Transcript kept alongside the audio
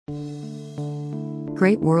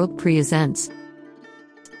Great World presents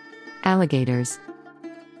Alligators.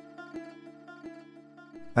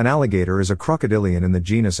 An alligator is a crocodilian in the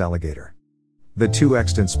genus Alligator. The two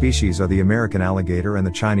extant species are the American alligator and the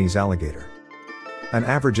Chinese alligator. An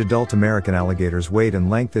average adult American alligator's weight and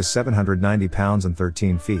length is 790 pounds and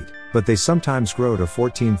 13 feet, but they sometimes grow to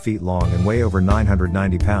 14 feet long and weigh over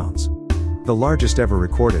 990 pounds. The largest ever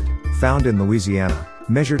recorded, found in Louisiana,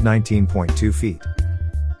 measured 19.2 feet.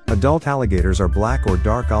 Adult alligators are black or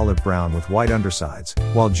dark olive brown with white undersides,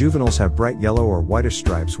 while juveniles have bright yellow or whitish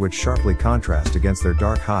stripes which sharply contrast against their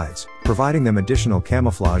dark hides, providing them additional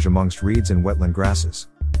camouflage amongst reeds and wetland grasses.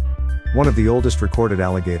 One of the oldest recorded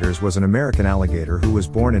alligators was an American alligator who was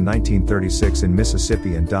born in 1936 in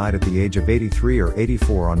Mississippi and died at the age of 83 or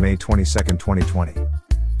 84 on May 22, 2020.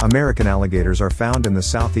 American alligators are found in the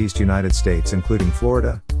southeast United States including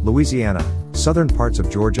Florida, Louisiana, southern parts of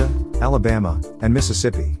Georgia, Alabama, and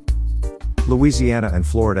Mississippi. Louisiana and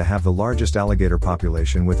Florida have the largest alligator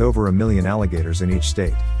population with over 1 million alligators in each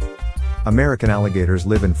state. American alligators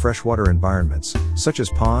live in freshwater environments, such as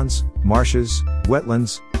ponds, marshes,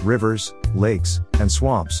 wetlands, rivers, lakes, and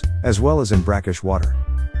swamps, as well as in brackish water.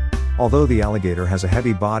 Although the alligator has a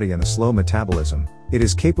heavy body and a slow metabolism, it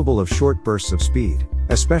is capable of short bursts of speed,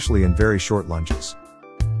 especially in very short lunges.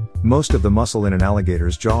 Most of the muscle in an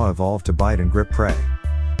alligator's jaw evolved to bite and grip prey.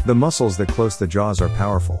 The muscles that close the jaws are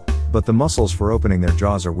powerful, but the muscles for opening their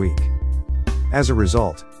jaws are weak. As a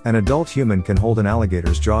result, an adult human can hold an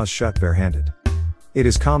alligator's jaws shut barehanded. It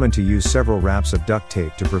is common to use several wraps of duct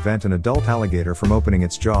tape to prevent an adult alligator from opening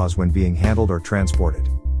its jaws when being handled or transported.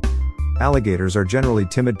 Alligators are generally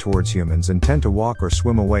timid towards humans and tend to walk or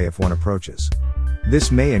swim away if one approaches.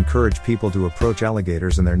 This may encourage people to approach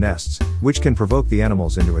alligators in their nests, which can provoke the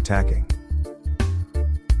animals into attacking.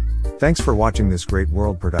 Thanks for watching this Great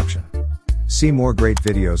World production. See more great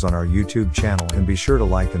videos on our YouTube channel and be sure to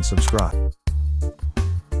like and subscribe.